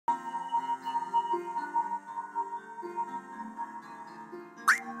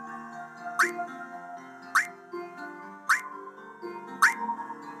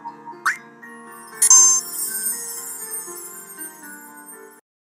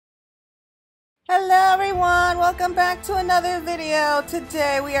Hello everyone, welcome back to another video.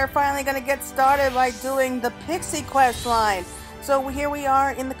 Today we are finally going to get started by doing the Pixie quest line. So here we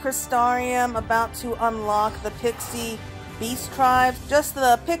are in the Crystarium about to unlock the Pixie Beast Tribe, just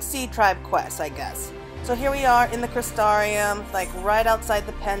the Pixie Tribe quest I guess. So here we are in the Crystarium, like right outside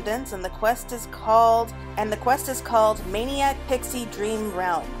the pendants, and the quest is called Maniac Pixie Dream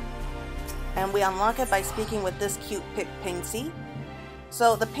Realm. And we unlock it by speaking with this cute Pixie.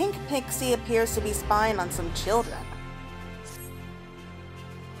 So the pink Pixie appears to be spying on some children.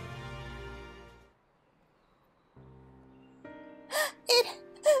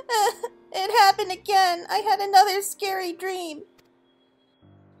 It happened again. I had another scary dream.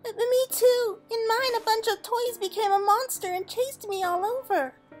 Me too. In mine, a bunch of toys became a monster and chased me all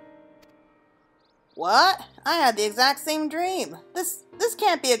over. What? I had the exact same dream. This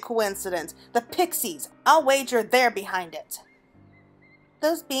can't be a coincidence. The Pixies. I'll wager they're behind it.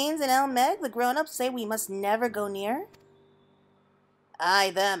 Those beings in El Meg, the grown-ups say we must never go near?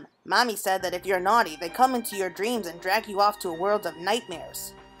 Aye, them. Mommy said that if you're naughty, they come into your dreams and drag you off to a world of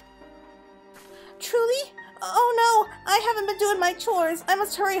nightmares. Truly? Oh no, I haven't been doing my chores. I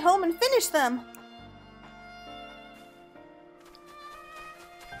must hurry home and finish them.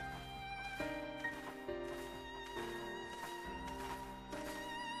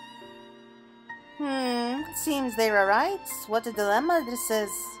 Seems they were right. What a dilemma this is.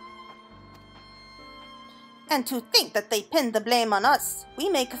 And to think that they pinned the blame on us. We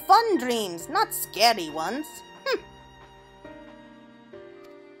make fun dreams, not scary ones.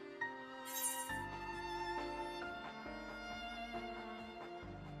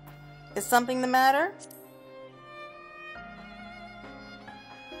 Is something the matter?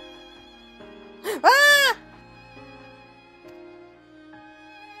 Ah!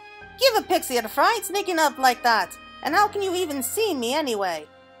 Give a Pixie a fright sneaking up like that. And how can you even see me anyway?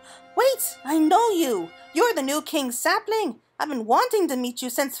 Wait, I know you. You're the new King Sapling. I've been wanting to meet you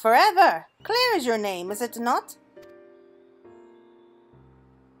since forever. Claire is your name, is it not?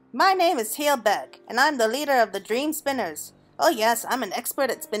 My name is Heelbeg, and I'm the leader of the Dream Spinners. Oh yes, I'm an expert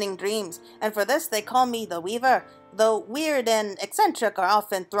at spinning dreams, and for this they call me the Weaver, though weird and eccentric are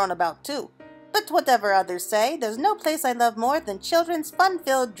often thrown about too. But whatever others say, there's no place I love more than children's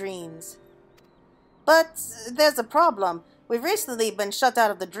fun-filled dreams. But there's a problem. We've recently been shut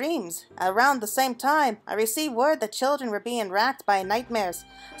out of the dreams. Around the same time, I received word that children were being racked by nightmares,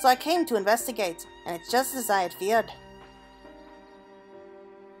 so I came to investigate, and it's just as I had feared.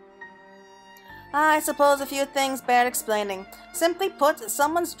 I suppose a few things bear explaining. Simply put,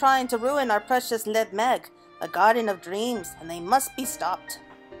 someone's trying to ruin our precious Led Meg, a guardian of dreams, and they must be stopped.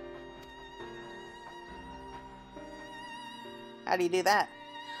 How do you do that?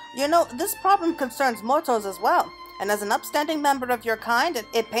 You know, this problem concerns mortals as well, and as an upstanding member of your kind,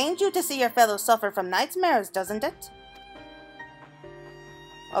 it pains you to see your fellows suffer from nightmares, doesn't it?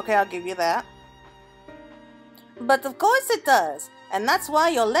 Okay, I'll give you that. But of course it does, and that's why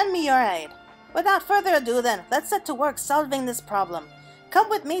you'll lend me your aid. Without further ado then, let's set to work solving this problem. Come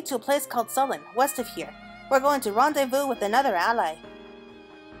with me to a place called Sullen, west of here. We're going to rendezvous with another ally.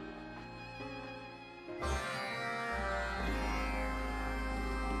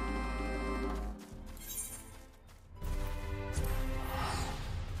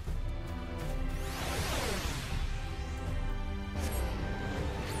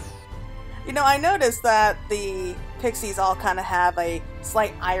 You know, I noticed that the Pixies all kind of have a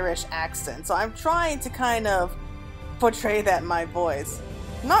slight Irish accent, so I'm trying to kind of portray that in my voice.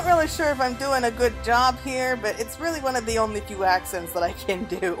 I'm not really sure if I'm doing a good job here, but it's really one of the only few accents that I can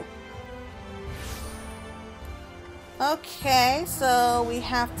do. Okay, so we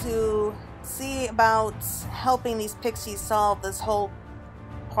have to see about helping these Pixies solve this whole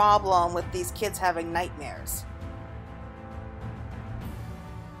problem with these kids having nightmares.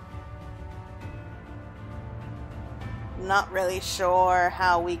 Not really sure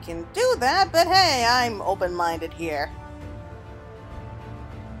how we can do that, but hey, I'm open-minded here.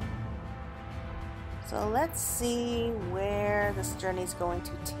 So let's see where this journey is going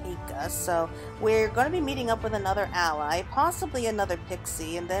to take us. So we're going to be meeting up with another ally, possibly another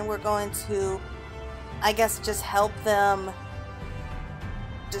Pixie, and then we're going to, I guess, just help them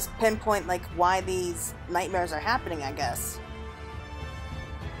just pinpoint like why these nightmares are happening, I guess.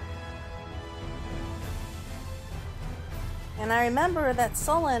 And I remember that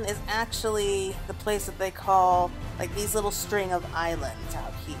Sullen is actually the place that they call, like, these little string of islands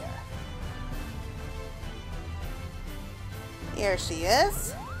out here. Here she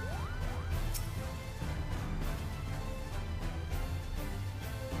is.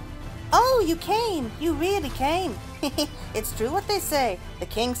 Oh, you came! You really came! It's true what they say. The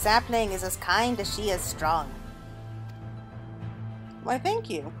king sapling is as kind as she is strong. Why, thank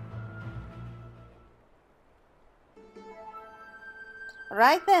you.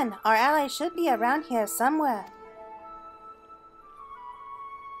 Right then, our ally should be around here somewhere.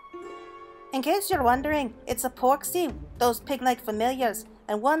 In case you're wondering, it's a porxie, those pig-like familiars,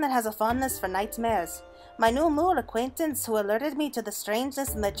 and one that has a fondness for nightmares. My new mole acquaintance who alerted me to the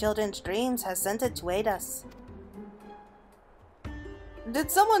strangeness in the children's dreams has sent it to aid us. Did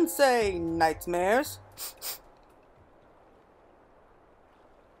someone say nightmares?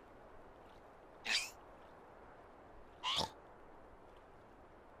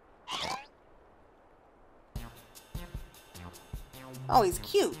 Oh, he's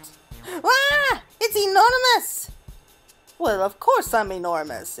cute. Ah! It's enormous! Well, of course I'm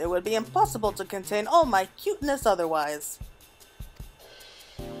enormous. It would be impossible to contain all my cuteness otherwise.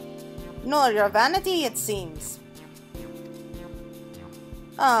 Nor your vanity, it seems.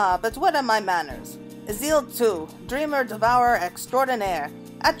 Ah, but what are my manners? Azil too, dreamer devourer extraordinaire,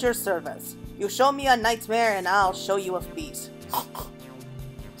 at your service. You show me a nightmare and I'll show you a feast.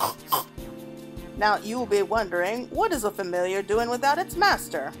 Now you will be wondering, what is a familiar doing without its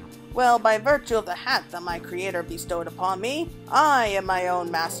master? Well, by virtue of the hat that my creator bestowed upon me, I am my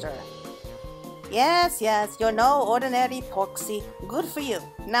own master. Yes, you're no ordinary porxie. Good for you.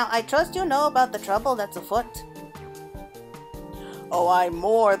 Now, I trust you know about the trouble that's afoot. Oh, I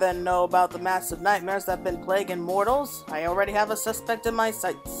more than know about the massive nightmares that have been plaguing mortals. I already have a suspect in my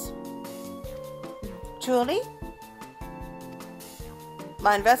sights. Truly?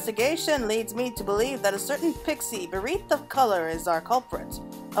 My investigation leads me to believe that a certain pixie bereft of color is our culprit.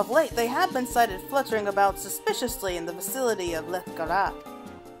 Of late, they have been sighted fluttering about suspiciously in the vicinity of Lakeland.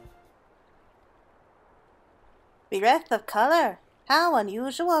 Bereft of color? How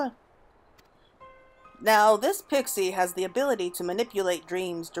unusual. Now, this pixie has the ability to manipulate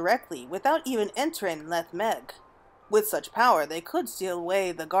dreams directly without even entering Lakeland. With such power, they could seal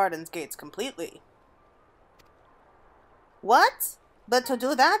away the garden's gates completely. What? But to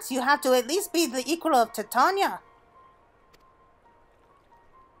do that, you have to at least be the equal of Titania.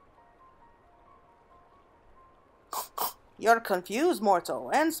 You're confused, mortal,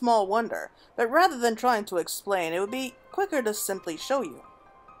 and small wonder, but rather than trying to explain, it would be quicker to simply show you.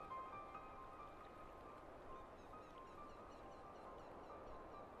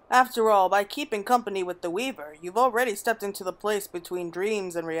 After all, by keeping company with the Weaver, you've already stepped into the place between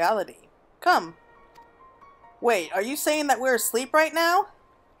dreams and reality. Come. Wait, are you saying that we're asleep right now?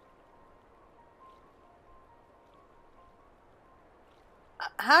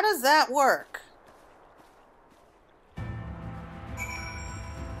 How does that work?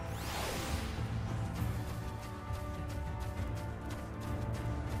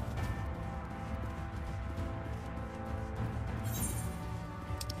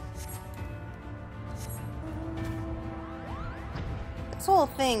 This whole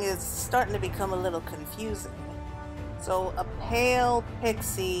thing is starting to become a little confusing. So a pale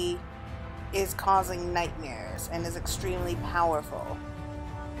pixie is causing nightmares and is extremely powerful.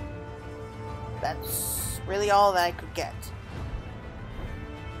 That's really all that I could get.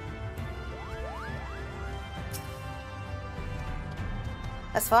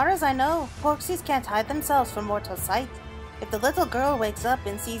 As far as I know, porxies can't hide themselves from mortal sight. If the little girl wakes up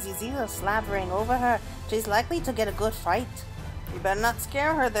and sees Azil slavering over her, she's likely to get a good fright. You better not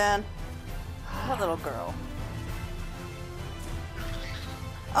scare her then. What little girl?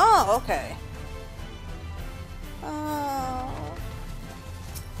 Oh, okay. Oh.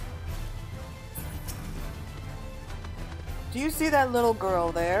 Do you see that little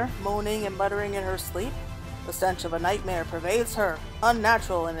girl there, moaning and muttering in her sleep? The stench of a nightmare pervades her,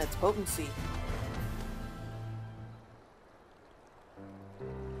 unnatural in its potency.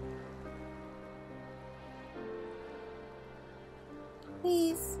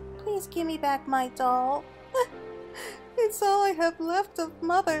 Please give me back my doll. It's all I have left of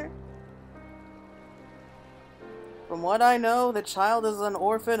Mother. From what I know, the child is an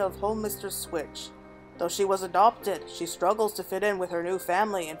orphan of Home Mistress Switch. Though she was adopted, she struggles to fit in with her new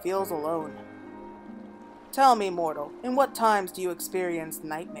family and feels alone. Tell me, mortal, in what times do you experience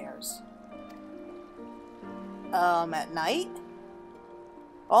nightmares? At night?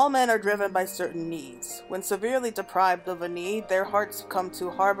 All men are driven by certain needs. When severely deprived of a need, their hearts come to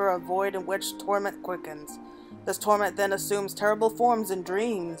harbor a void in which torment quickens. This torment then assumes terrible forms in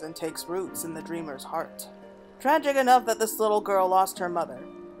dreams and takes roots in the dreamer's heart. Tragic enough that this little girl lost her mother,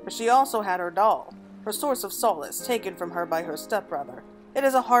 but she also had her doll, her source of solace, taken from her by her stepbrother. It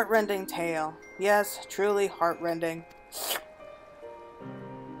is a heart-rending tale. Yes, truly heart-rending.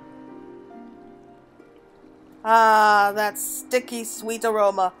 Ah, that sticky sweet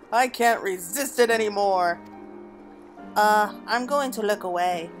aroma. I can't resist it anymore. I'm going to look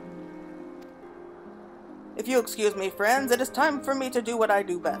away. If you excuse me, friends, it is time for me to do what I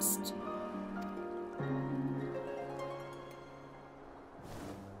do best.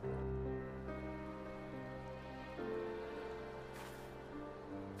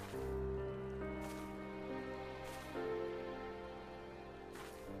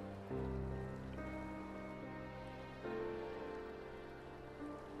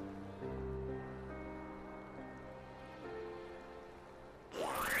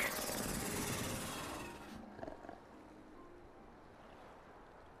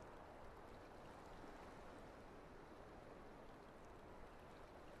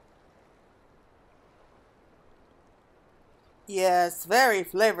 Yes, very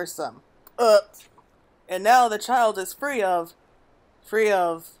flavorsome. And now the child is free of...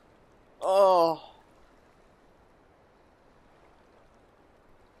 Oh.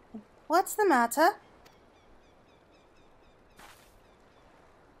 What's the matter?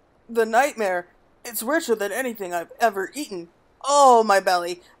 The nightmare. It's richer than anything I've ever eaten. Oh, my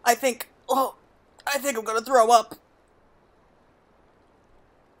belly. I think I'm gonna throw up.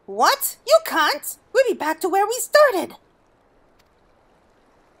 What? You can't! We'll be back to where we started!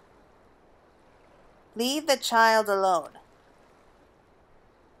 Leave the child alone.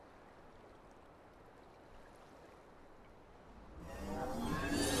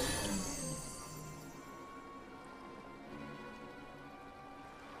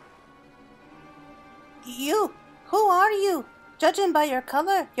 You? Who are you? Judging by your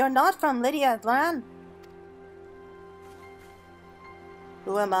color, you're not from Lydia's land.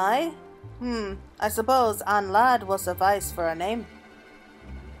 Who am I? I suppose Anlad will suffice for a name.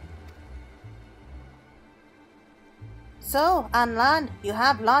 So, Anlad, you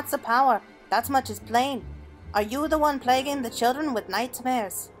have lots of power. That much is plain. Are you the one plaguing the children with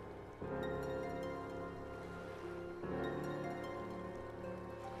nightmares?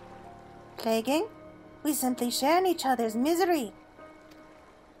 Plaguing? We simply share in each other's misery.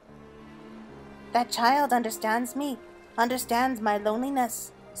 That child understands me, understands my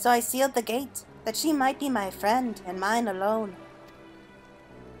loneliness, so I sealed the gate, that she might be my friend and mine alone.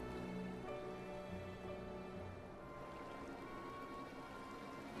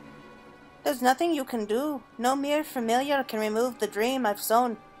 There's nothing you can do. No mere familiar can remove the dream I've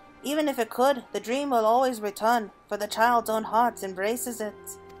sown. Even if it could, the dream will always return, for the child's own heart embraces it.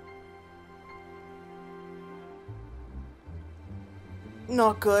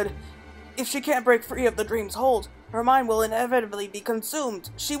 Not good. If she can't break free of the dream's hold, her mind will inevitably be consumed.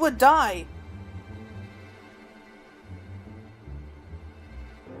 She would die.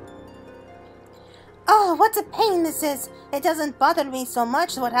 Oh, what a pain this is! It doesn't bother me so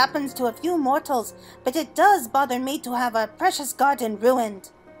much what happens to a few mortals, but it does bother me to have our precious garden ruined.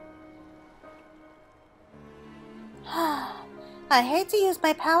 I hate to use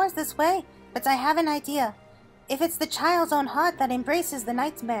my powers this way, but I have an idea. If it's the child's own heart that embraces the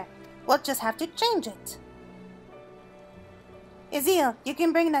nightmare, we'll just have to change it. Izil, you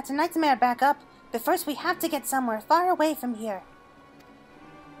can bring that nightmare back up, but first we have to get somewhere far away from here.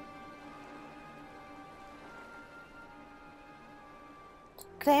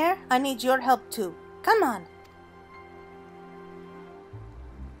 Claire, I need your help too. Come on.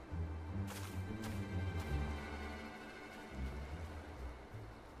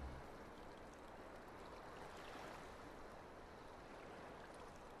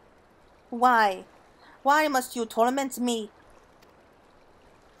 Why? Why must you torment me?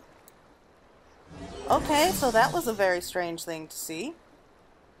 Okay, so that was a very strange thing to see.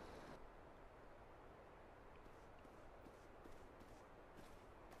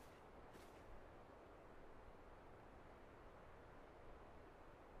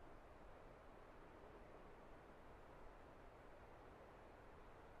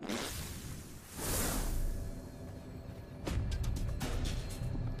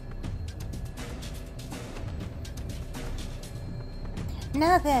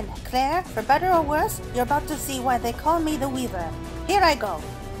 Now then, Claire, for better or worse, you're about to see why they call me the Weaver. Here I go.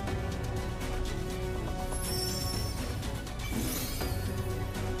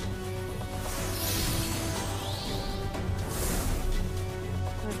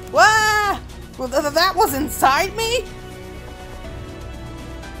 Wah! Well, that was inside me?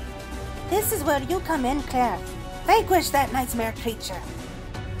 This is where you come in, Claire. Vanquish that nightmare creature.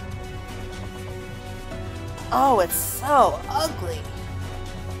 Oh, it's so ugly.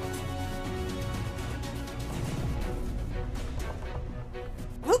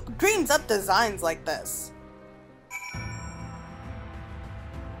 Who dreams up designs like this?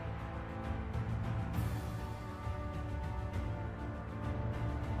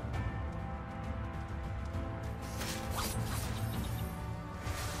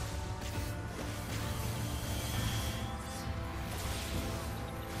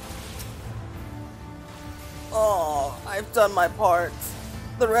 I've done my part.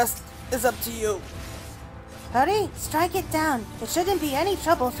 The rest is up to you. Hurry, strike it down. It shouldn't be any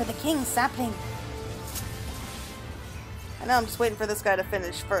trouble for the king's sapling. And now I'm just waiting for this guy to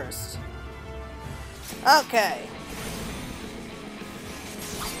finish first. Okay.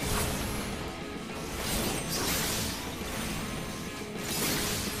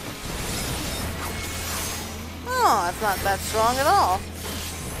 Oh, it's not that strong at all.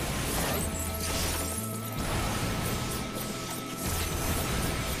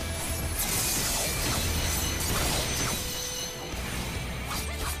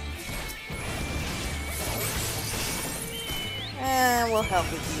 And we'll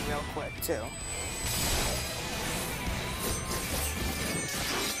help with you real quick, too.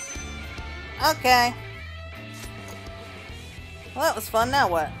 Okay. Well, that was fun. Now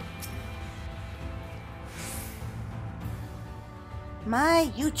what?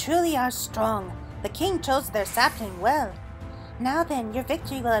 My, you truly are strong. The king chose their sapling well. Now then, your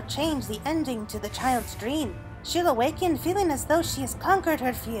victory will have changed the ending to the child's dream. She'll awaken feeling as though she has conquered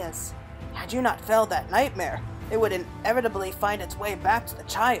her fears. Had you not felled that nightmare, it would inevitably find its way back to the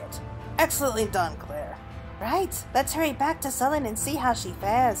child. Excellently done, Claire. Right, let's hurry back to Sullen and see how she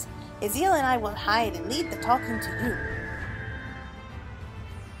fares. Ezeal and I will hide and lead the talking to you.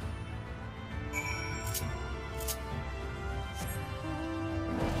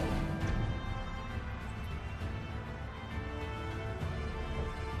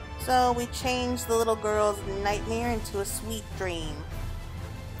 So we changed the little girl's nightmare into a sweet dream.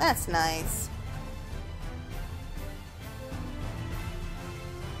 That's nice.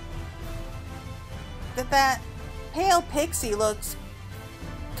 That pale Pixie looks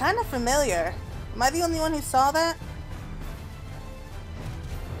kind of familiar. Am I the only one who saw that?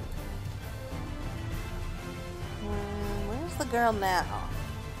 Where's the girl now?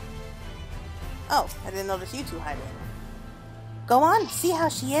 Oh, I didn't notice you two hiding. Go on, see how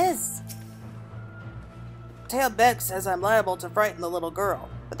she is. Tail Beck says I'm liable to frighten the little girl.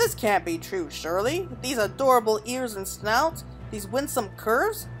 But this can't be true, surely? With these adorable ears and snout, these winsome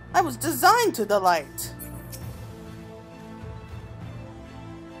curves, I was designed to delight.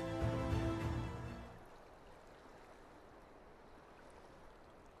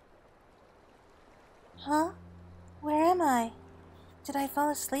 Huh? Where am I? Did I fall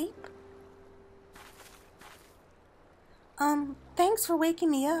asleep? Thanks for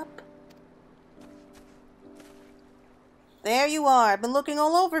waking me up. There you are. I've been looking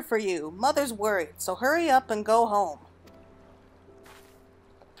all over for you. Mother's worried, so hurry up and go home.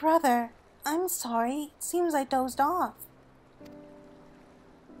 Brother, I'm sorry. It seems I dozed off.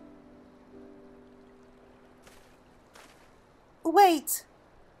 Wait!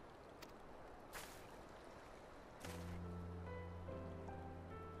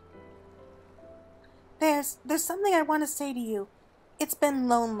 There's something I want to say to you. It's been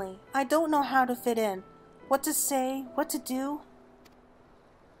lonely. I don't know how to fit in. What to say, what to do.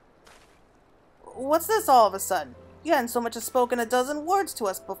 What's this all of a sudden? You hadn't so much as spoken a dozen words to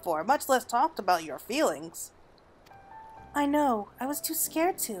us before, much less talked about your feelings. I know. I was too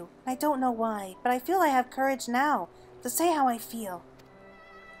scared to. I don't know why, but I feel I have courage now to say how I feel.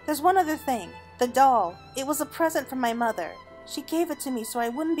 There's one other thing. The doll. It was a present from my mother. She gave it to me so I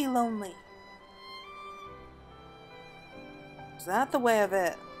wouldn't be lonely. Is that the way of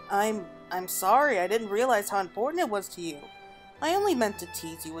it? I'm sorry. I didn't realize how important it was to you. I only meant to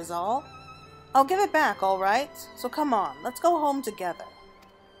tease you is all. I'll give it back, all right? So come on, let's go home together.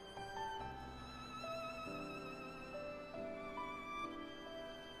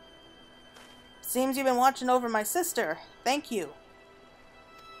 Seems you've been watching over my sister. Thank you.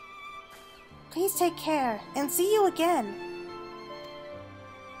 Please take care, and see you again.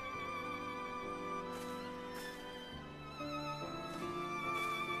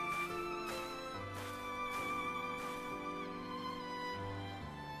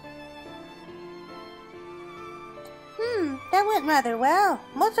 That went rather well.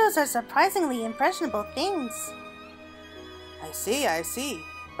 Motos are surprisingly impressionable things. I see.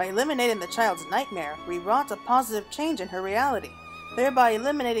 By eliminating the child's nightmare, we wrought a positive change in her reality, thereby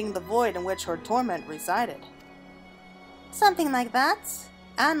eliminating the void in which her torment resided. Something like that.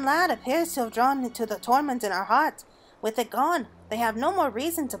 Anne Ladd appears to have drawn to the torment in her heart. With it gone, they have no more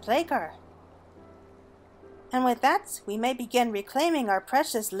reason to plague her. And with that, we may begin reclaiming our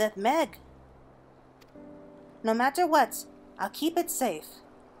precious Lith Meg. No matter what, I'll keep it safe.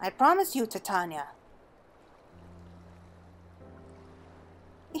 I promise you, Titania.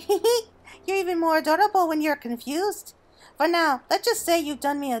 You're even more adorable when you're confused. For now, let's just say you've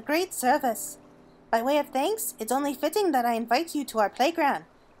done me a great service. By way of thanks, it's only fitting that I invite you to our playground.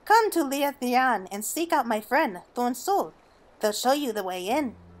 Come to Leathian and seek out my friend, Thornsoul. They'll show you the way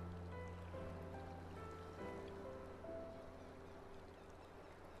in.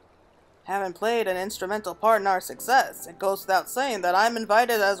 Haven't played an instrumental part in our success. It goes without saying that I'm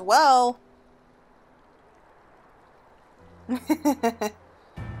invited as well.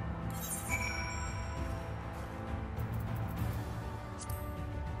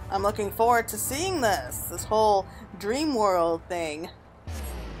 I'm looking forward to seeing this whole dream world thing.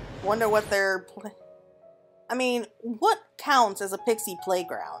 Wonder what they're I mean, what counts as a pixie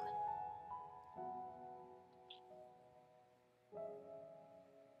playground?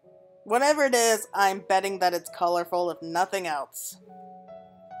 Whatever it is, I'm betting that it's colorful if nothing else.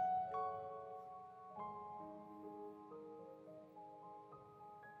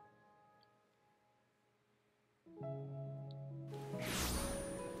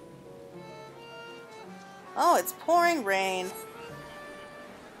 Oh, it's pouring rain.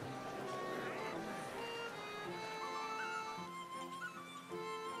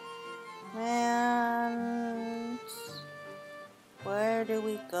 And where do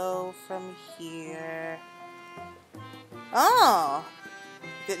we go from here? Oh!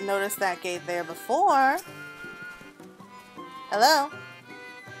 Didn't notice that gate there before. Hello?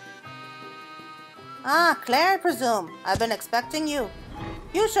 Ah, Claire, I presume. I've been expecting you.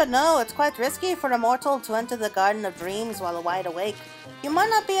 You should know it's quite risky for a mortal to enter the Garden of Dreams while wide awake. You might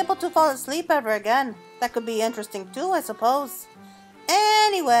not be able to fall asleep ever again. That could be interesting too, I suppose.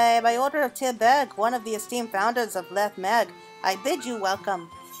 Anyway, by order of Tibeg, one of the esteemed founders of Leth Meg, I bid you welcome.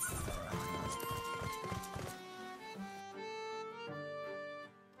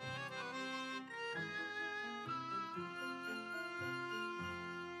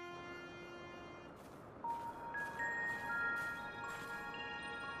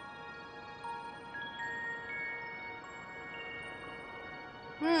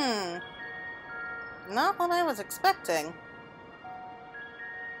 Not what I was expecting.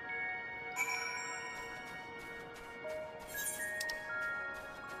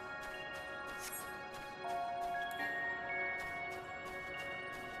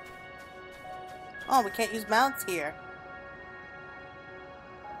 Oh, we can't use mounts here.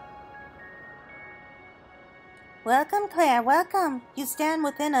 Welcome, Claire, welcome. You stand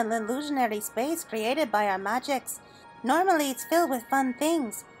within an illusionary space created by our magics. Normally it's filled with fun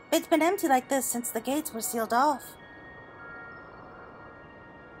things, but it's been empty like this since the gates were sealed off.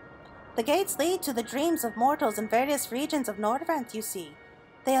 The gates lead to the dreams of mortals in various regions of Nordrant, you see.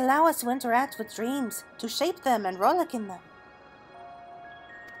 They allow us to interact with dreams, to shape them and rollick in them.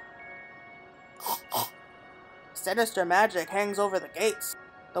 Sinister magic hangs over the gates.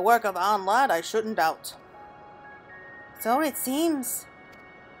 The work of Anlad I shouldn't doubt. So it seems.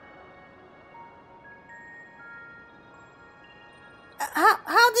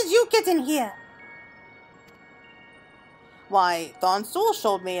 How did you get in here? Why, Thornsoul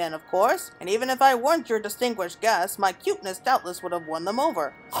showed me in, of course, and even if I weren't your distinguished guest, my cuteness doubtless would have won them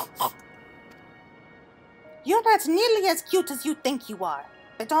over. You're not nearly as cute as you think you are.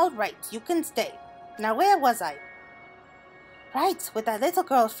 But all right, you can stay. Now where was I? Right, with that little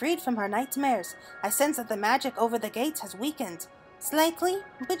girl freed from her nightmares, I sense that the magic over the gates has weakened. Slightly,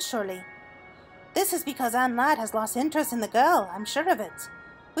 but surely. This is because Anlad has lost interest in the girl, I'm sure of it.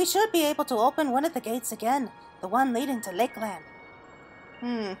 We should be able to open one of the gates again, the one leading to Lakeland.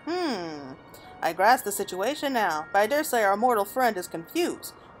 I grasp the situation now, but I dare say our mortal friend is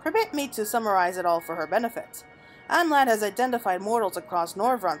confused. Permit me to summarize it all for her benefit. Anlad has identified mortals across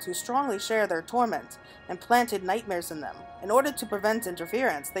Norvrant who strongly share their torment, and planted nightmares in them. In order to prevent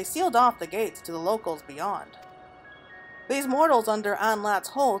interference, they sealed off the gates to the locals beyond. These mortals under Anlad's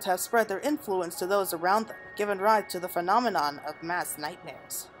hold have spread their influence to those around them, giving rise to the phenomenon of mass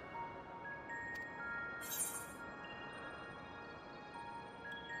nightmares.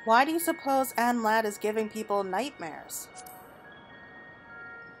 Why do you suppose Anlad is giving people nightmares?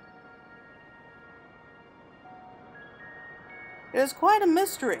 It is quite a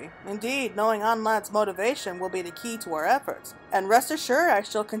mystery. Indeed, knowing Anlad's motivation will be the key to our efforts, and rest assured I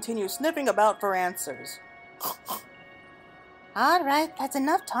shall continue sniffing about for answers. Alright, that's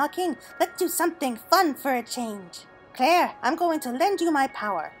enough talking. Let's do something fun for a change. Claire, I'm going to lend you my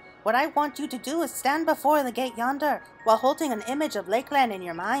power. What I want you to do is stand before the gate yonder, while holding an image of Lakeland in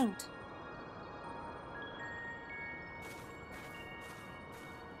your mind.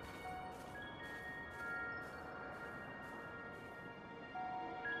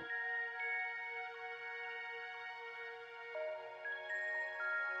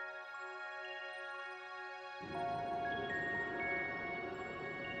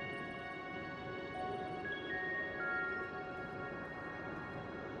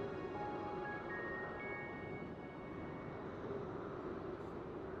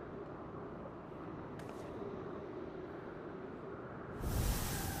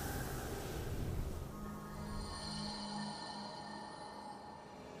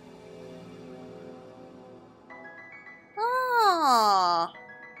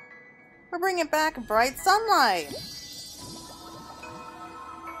 We're bringing back bright sunlight.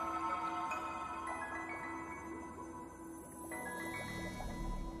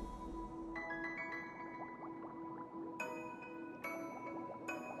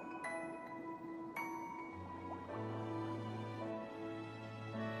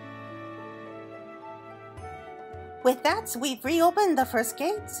 With that, we've reopened the first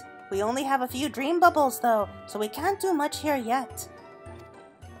gate. We only have a few dream bubbles though, so we can't do much here yet.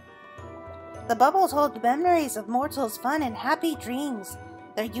 The bubbles hold memories of mortals' fun and happy dreams.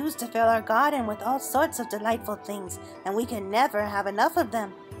 They're used to fill our garden with all sorts of delightful things, and we can never have enough of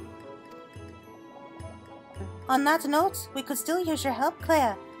them. On that note, we could still use your help,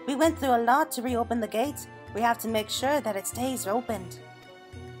 Claire. We went through a lot to reopen the gate. We have to make sure that it stays opened.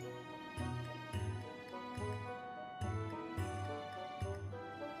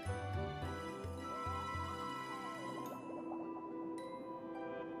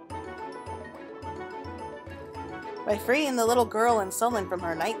 By freeing the little girl and Sullen from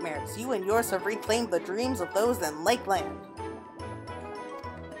her nightmares, you and yours have reclaimed the dreams of those in Lakeland.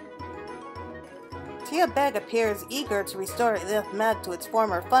 Tia Beg appears eager to restore Elith Med to its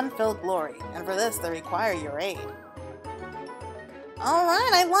former fun-filled glory, and for this they require your aid.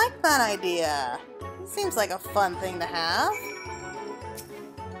 Alright, I like that idea. It seems like a fun thing to have.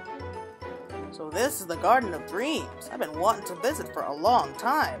 So this is the Garden of Dreams. I've been wanting to visit for a long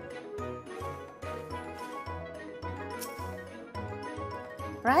time.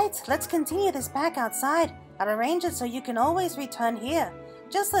 Right, let's continue this back outside. I'll arrange it so you can always return here.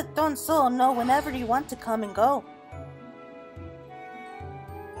 Just let Don Sol know whenever you want to come and go.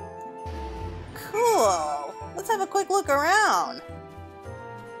 Cool! Let's have a quick look around.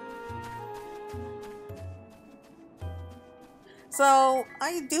 So,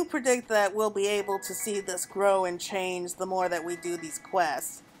 I do predict that we'll be able to see this grow and change the more that we do these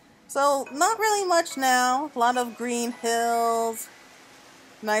quests. So, not really much now. A lot of green hills.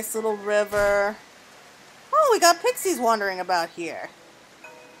 Nice little river. Oh, we got pixies wandering about here.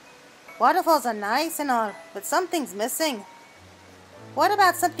 Waterfalls are nice and all, but something's missing. What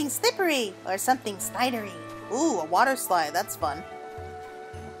about something slippery or something slidery? Ooh, a water slide. That's fun.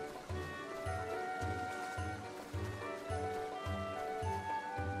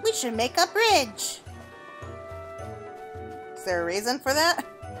 We should make a bridge. Is there a reason for that?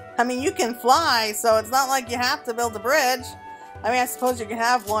 I mean, you can fly, so it's not like you have to build a bridge. I mean, I suppose you can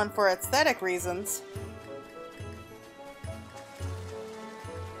have one for aesthetic reasons.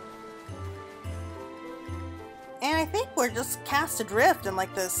 And I think we're just cast adrift in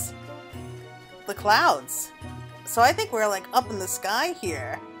like the clouds. So I think we're like up in the sky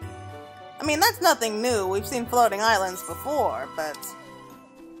here. I mean, that's nothing new. We've seen floating islands before, but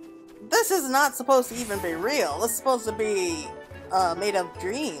this is not supposed to even be real. This is supposed to be made of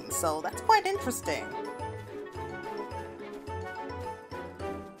dreams, so that's quite interesting.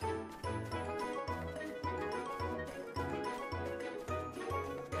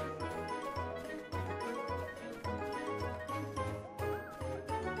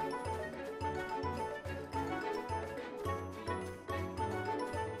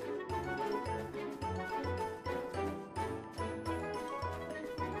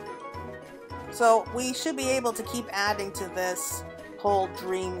 So we should be able to keep adding to this whole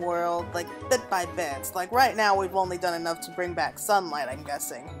dream world, like bit by bit. Like right now we've only done enough to bring back sunlight, I'm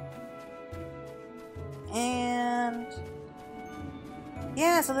guessing. And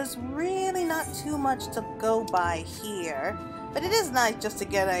yeah, so there's really not too much to go by here. But it is nice just to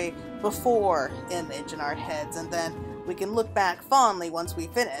get a before image in our heads, and then we can look back fondly once we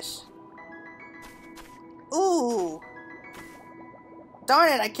finish. Ooh!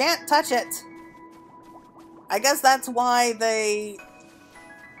 Darn it, I can't touch it! I guess that's why they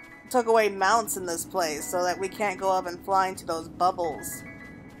took away mounts in this place, so that we can't go up and fly into those bubbles.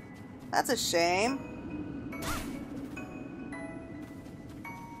 That's a shame.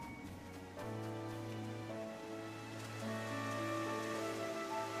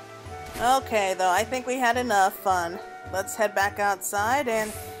 Okay, though, I think we had enough fun. Let's head back outside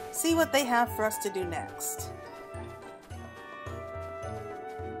and see what they have for us to do next.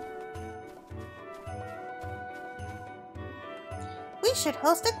 We should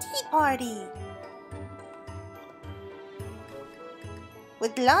host a tea party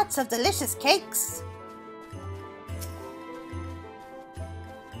with lots of delicious cakes.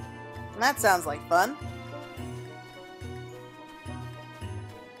 That sounds like fun.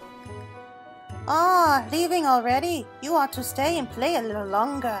 Ah, leaving already? You ought to stay and play a little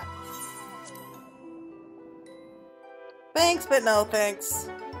longer. Thanks, but no thanks.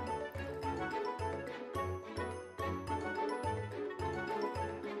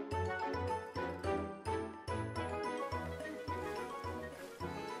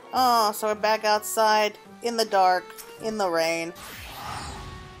 Oh, so we're back outside, in the dark, in the rain.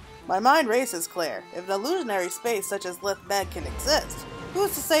 My mind races, Claire. If an illusionary space such as Lakeland can exist,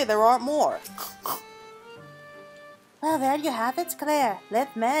 who's to say there aren't more? Well, there you have it, Claire.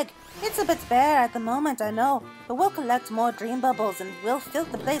 Lakeland. It's a bit bare at the moment, I know, but we'll collect more dream bubbles and we'll fill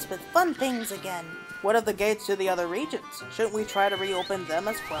the place with fun things again. What of the gates to the other regions? Shouldn't we try to reopen them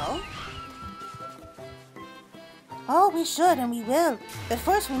as well? Oh, we should and we will, but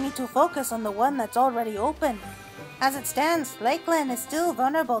first we need to focus on the one that's already open. As it stands, Lakeland is still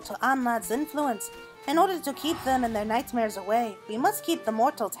vulnerable to Anlad's influence. In order to keep them and their nightmares away, we must keep the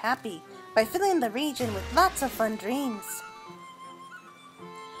mortals happy by filling the region with lots of fun dreams.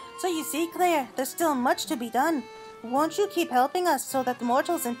 So you see, Claire, there's still much to be done. Won't you keep helping us so that the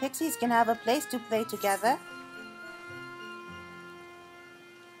mortals and pixies can have a place to play together?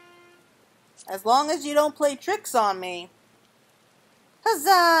 As long as you don't play tricks on me.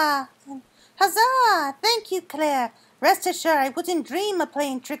 Huzzah! Huzzah! Thank you, Claire. Rest assured I wouldn't dream of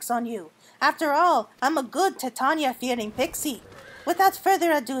playing tricks on you. After all, I'm a good Titania-fearing pixie. Without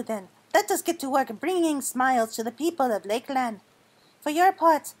further ado then, let us get to work bringing smiles to the people of Lakeland. For your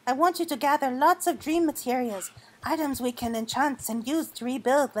part, I want you to gather lots of dream materials, items we can enchant and use to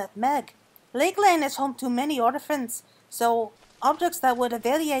rebuild Lakeland. Lakeland is home to many orphans, so objects that would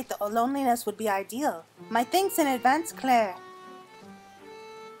alleviate the loneliness would be ideal. My thanks in advance, Claire.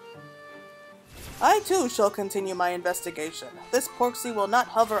 I too shall continue my investigation. This porxie will not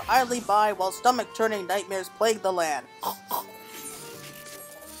hover idly by while stomach-churning nightmares plague the land.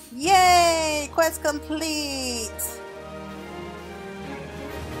 Yay! Quest complete!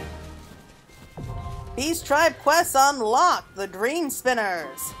 Beast Tribe quests unlocked, the Dream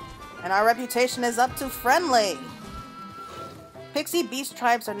Spinners! And our reputation is up to friendly! Pixie Beast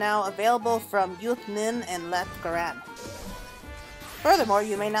Tribes are now available from Youth Nin and Lakeland. Furthermore,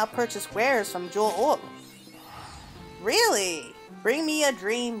 you may now purchase wares from Jewel Ul. Really? Bring me a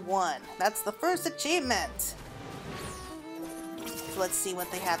dream one. That's the first achievement. So let's see what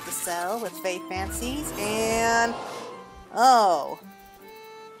they have to sell with Fae Fancies. And... oh.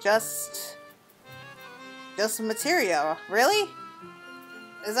 Just materia. Really?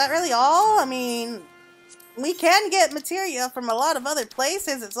 Is that really all? I mean, we can get materia from a lot of other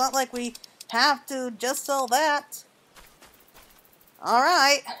places. It's not like we have to just sell that.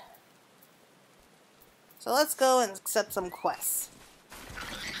 Alright. So let's go and accept some quests.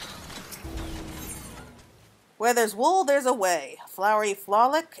 Where there's wool, there's a way. Flowery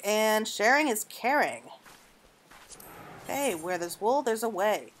Flolic and sharing is caring. Okay, where there's wool, there's a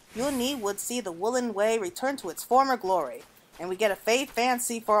way. You and me would see the woolen way return to its former glory. And we get a Fae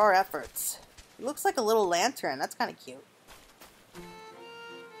Fancy for our efforts. It looks like a little lantern. That's kind of cute.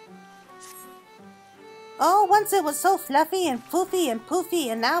 Oh, once it was so fluffy and poofy,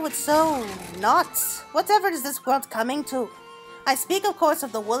 and now it's so not. Whatever is this world coming to? I speak, of course,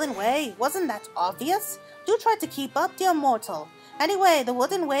 of the Woolen Way. Wasn't that obvious? Do try to keep up, dear mortal. Anyway, the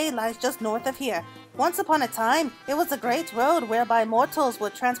Woolen Way lies just north of here. Once upon a time, it was a great road whereby mortals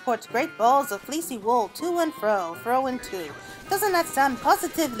would transport great balls of fleecy wool to and fro and to. Doesn't that sound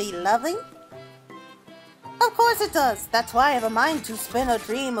positively lovely? Of course it does. That's why I have a mind to spin a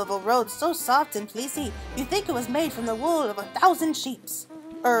dream of a road so soft and fleecy, you think it was made from the wool of 1,000 sheeps.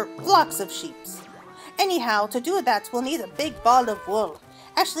 Flocks of sheeps. Anyhow, to do that, we'll need a big ball of wool.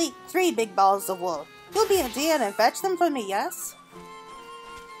 Actually, 3 big balls of wool. You'll be a dear and fetch them for me, yes?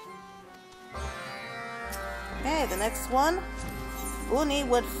 Okay, the next one. Uni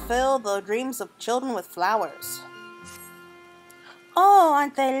would fill the dreams of children with flowers. Oh,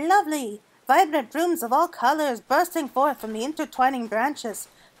 aren't they lovely? Vibrant blooms of all colors bursting forth from the intertwining branches.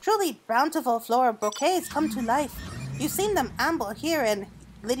 Truly bountiful floral bouquets come to life. You've seen them amble here in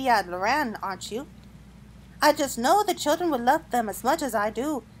Lydia Loran, aren't you? I just know the children would love them as much as I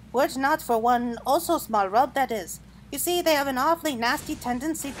do. Were it not for one also small rub, that is. You see, they have an awfully nasty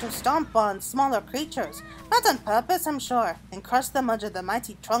tendency to stomp on smaller creatures. Not on purpose, I'm sure, and crush them under the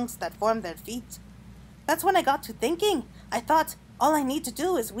mighty trunks that form their feet. That's when I got to thinking. I thought, all I need to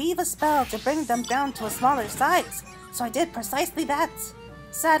do is weave a spell to bring them down to a smaller size. So I did precisely that.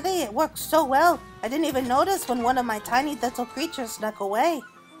 Sadly, it worked so well, I didn't even notice when one of my tiny little creatures snuck away.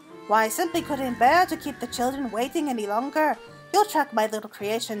 Why, I simply couldn't bear to keep the children waiting any longer. You'll track my little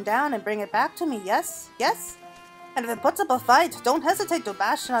creation down and bring it back to me, yes? Yes? And if it puts up a fight, don't hesitate to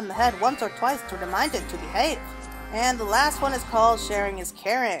bash it on the head once or twice to remind it to behave. And the last one is called Sharing is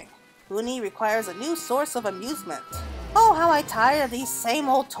Caring. Uni requires a new source of amusement. Oh, how I tire of these same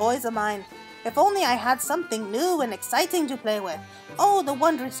old toys of mine. If only I had something new and exciting to play with. Oh, the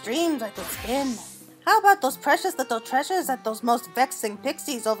wondrous dreams I could spin. How about those precious little treasures that those most vexing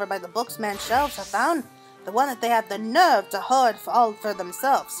pixies over by the booksman's shelves have found? The one that they have the nerve to hoard all for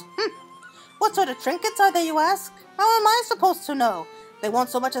themselves. What sort of trinkets are they, you ask? How am I supposed to know? They won't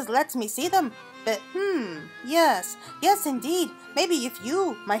so much as let me see them. But, yes indeed. Maybe if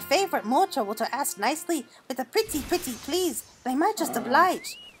you, my favorite mortal, were to ask nicely, with a pretty please, they might just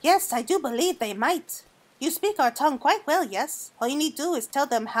oblige. Yes, I do believe they might. You speak our tongue quite well, yes? All you need do is tell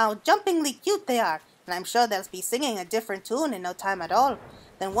them how jumpingly cute they are, and I'm sure they'll be singing a different tune in no time at all.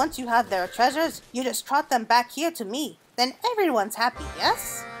 Then once you have their treasures, you just trot them back here to me. Then everyone's happy,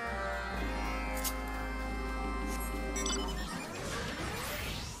 yes?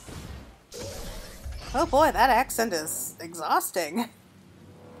 Oh boy, that accent is exhausting.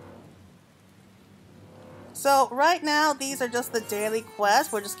 So right now, these are just the daily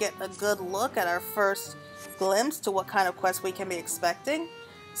quests. We're just getting a good look at our first glimpse to what kind of quests we can be expecting.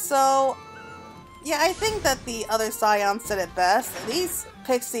 So, yeah, I think that the other Scions said it best. These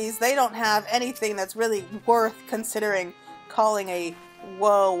pixies, they don't have anything that's really worth considering calling a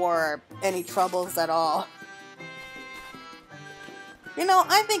woe or any troubles at all. You know,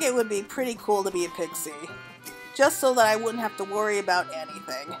 I think it would be pretty cool to be a pixie, just so that I wouldn't have to worry about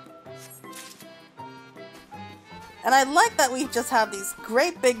anything. And I like that we just have these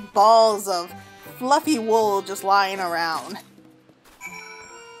great big balls of fluffy wool just lying around.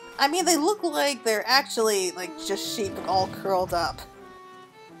 I mean, they look like they're actually like just sheep all curled up.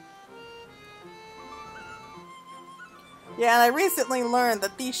 Yeah, and I recently learned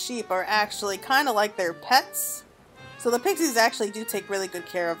that these sheep are actually kind of like their pets. So the pixies actually do take really good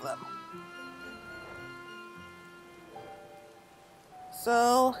care of them.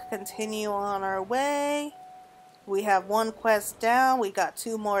 So, continue on our way. We have one quest down, we got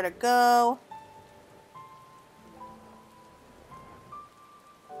 2 more to go.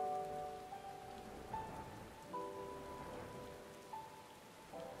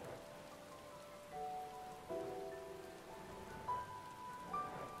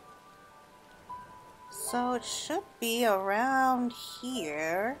 So it should be around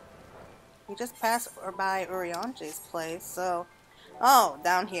here. We just passed by Uriange's place, so... Oh,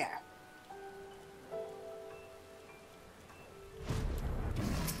 down here.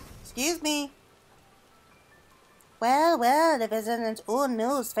 Excuse me. Well, if isn't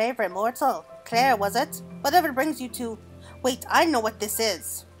News' favorite mortal. Claire, was it? Whatever brings you to... Wait, I know what this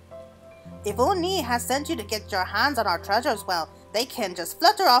is. If Oni has sent you to get your hands on our treasures, well, they can just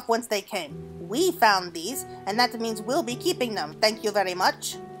flutter off whence they came. We found these, and that means we'll be keeping them. Thank you very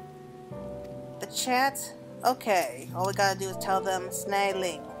much. The chat? Okay, all we gotta do is tell them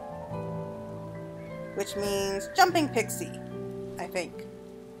Snaling. Which means jumping pixie, I think.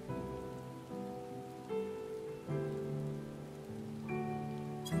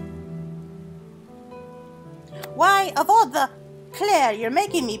 Why, of all the... Claire, you're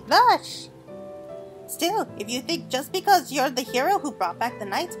making me blush. Still, if you think just because you're the hero who brought back the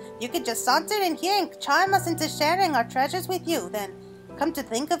night, you could just saunter in here and charm us into sharing our treasures with you, then come to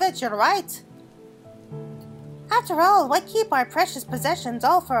think of it, you're right. After all, why keep our precious possessions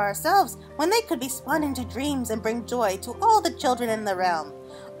all for ourselves when they could be spun into dreams and bring joy to all the children in the realm?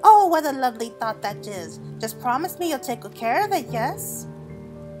 Oh, what a lovely thought that is. Just promise me you'll take good care of it, yes?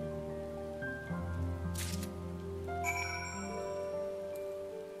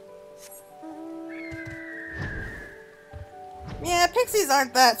 Yeah, pixies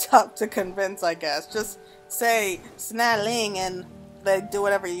aren't that tough to convince, I guess. Just say Snaling and they do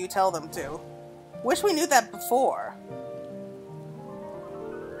whatever you tell them to. Wish we knew that before.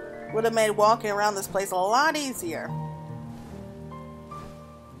 Would have made walking around this place a lot easier.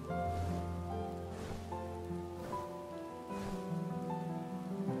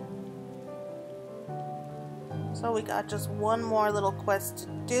 So we got just one more little quest to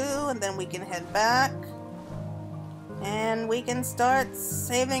do, and then we can head back. And we can start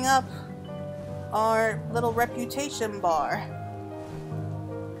saving up our little reputation bar.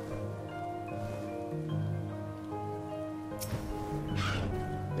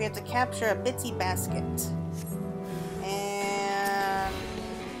 We have to capture a Bitsy basket. And...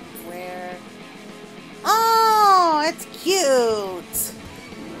 where... Oh, it's cute!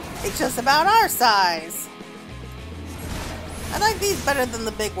 It's just about our size. I like these better than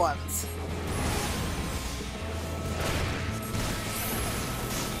the big ones.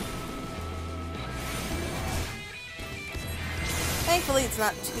 Thankfully, it's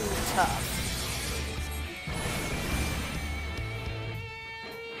not too tough.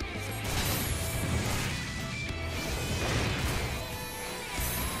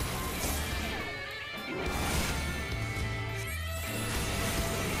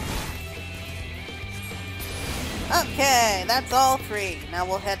 Okay, that's all 3. Now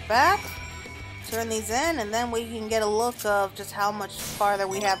we'll head back, turn these in, and then we can get a look of just how much farther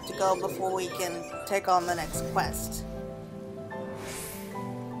we have to go before we can take on the next quest.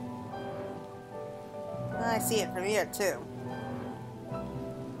 I see it from here too.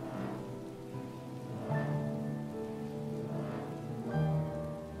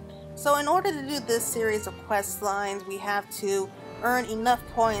 So in order to do this series of quest lines, we have to earn enough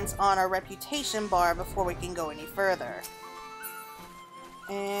points on our reputation bar before we can go any further.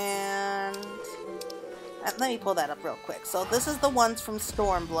 And let me pull that up real quick. So this is the ones from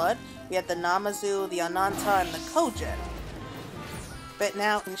Stormblood. We have the Namazu, the Ananta, and the Kojin. But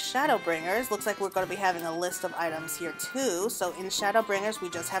now in Shadowbringers, looks like we're going to be having a list of items here too. So in Shadowbringers,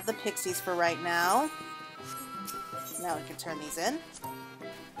 we just have the Pixies for right now. Now we can turn these in.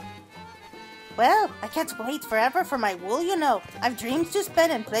 Well, I can't wait forever for my wool, you know. I've dreams to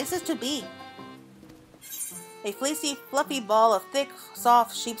spend and places to be. A fleecy, fluffy ball of thick,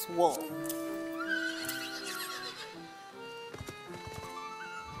 soft sheep's wool.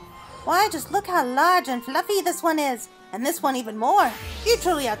 Why, just look how large and fluffy this one is. And this one even more. You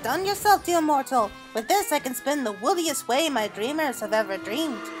truly outdone yourself, dear mortal. With this, I can spin the wooliest way my dreamers have ever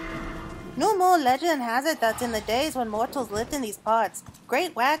dreamed. No more legend has it that in the days when mortals lived in these parts,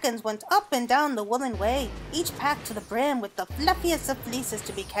 great wagons went up and down the woolen way, each packed to the brim with the fluffiest of fleeces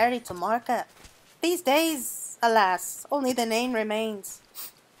to be carried to market. These days, alas, only the name remains.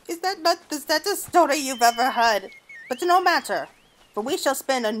 Is that the story you've ever heard? But no matter, for we shall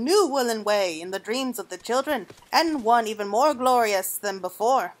spin a new woolen way in the dreams of the children, and one even more glorious than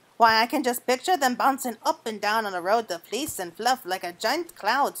before. Why, I can just picture them bouncing up and down on a road of fleece and fluff like a giant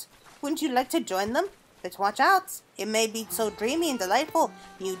cloud. Wouldn't you like to join them? But watch out. It may be so dreamy and delightful,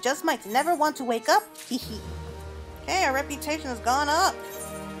 you just might never want to wake up. Hehe. Okay, our reputation has gone up.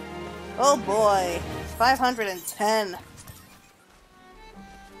 Oh boy. 510.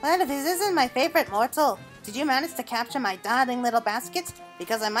 Well, if this isn't my favorite mortal, did you manage to capture my darling little basket?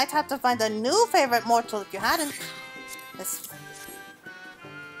 Because I might have to find a new favorite mortal if you hadn't.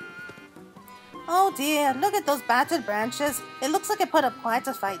 Oh dear, look at those battered branches. It looks like it put up quite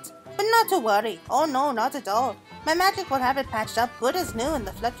a fight. But not to worry. Oh no, not at all. My magic will have it patched up good as new in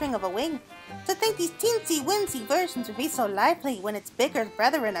the fluttering of a wing. To think these teensy-winsy versions would be so lively when its bigger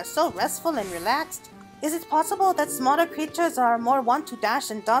brethren are so restful and relaxed. Is it possible that smaller creatures are more wont to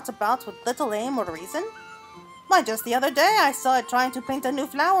dash and dart about with little aim or reason? Why, just the other day I saw it trying to paint a new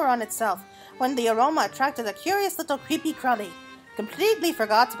flower on itself, when the aroma attracted a curious little creepy-crawly. Completely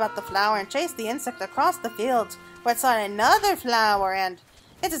forgot about the flower and chased the insect across the field, where it saw another flower, and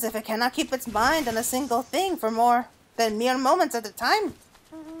it's as if it cannot keep its mind on a single thing for more than mere moments at a time.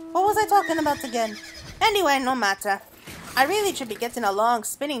 What was I talking about again? Anyway, no matter. I really should be getting along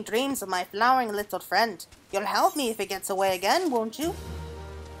spinning dreams of my flowering little friend. You'll help me if it gets away again, won't you?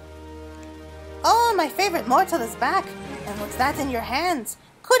 Oh, my favorite mortal is back. And what's that in your hands?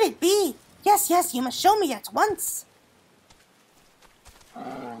 Could it be? Yes, yes, you must show me at once.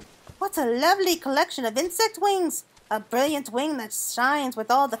 What a lovely collection of insect wings! A brilliant wing that shines with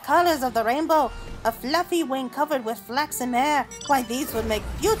all the colors of the rainbow. A fluffy wing covered with flaxen hair. Why, these would make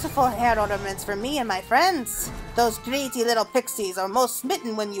beautiful hair ornaments for me and my friends. Those greedy little pixies are most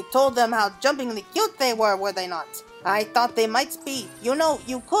smitten when you told them how jumpingly cute they were they not? I thought they might be. You know,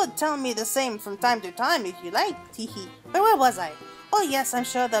 you could tell me the same from time to time if you liked. Teehee. But where was I? Oh yes, I'm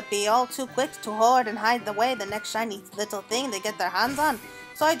sure they'll be all too quick to hoard and hide away the next shiny little thing they get their hands on.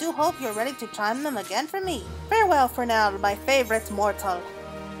 So I do hope you're ready to charm them again for me. Farewell for now, my favorite mortal.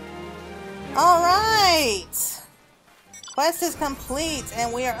 Alright! Quest is complete,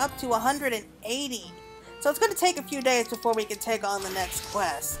 and we are up to 180. So it's going to take a few days before we can take on the next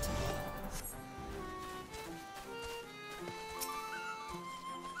quest.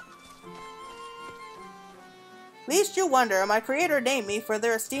 Least you wonder, my creator named me for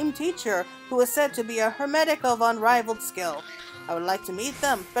their esteemed teacher, who is said to be a hermetic of unrivaled skill. I would like to meet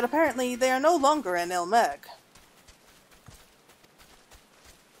them, but apparently they are no longer in Ilmeg.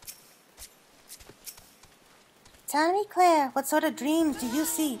 Tell me, Claire, what sort of dreams do you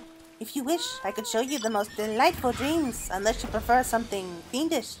see? If you wish, I could show you the most delightful dreams, unless you prefer something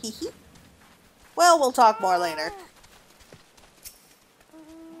fiendish, hee. Well, we'll talk more later.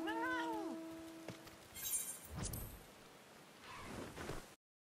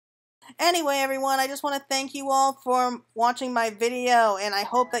 Anyway, everyone, I just want to thank you all for watching my video, and I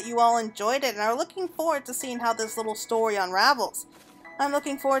hope that you all enjoyed it and are looking forward to seeing how this little story unravels. I'm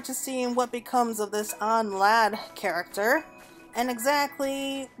looking forward to seeing what becomes of this Lad character, and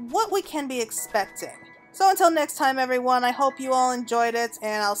exactly what we can be expecting. So until next time, everyone, I hope you all enjoyed it,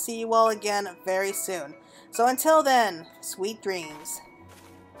 and I'll see you all again very soon. So until then, sweet dreams.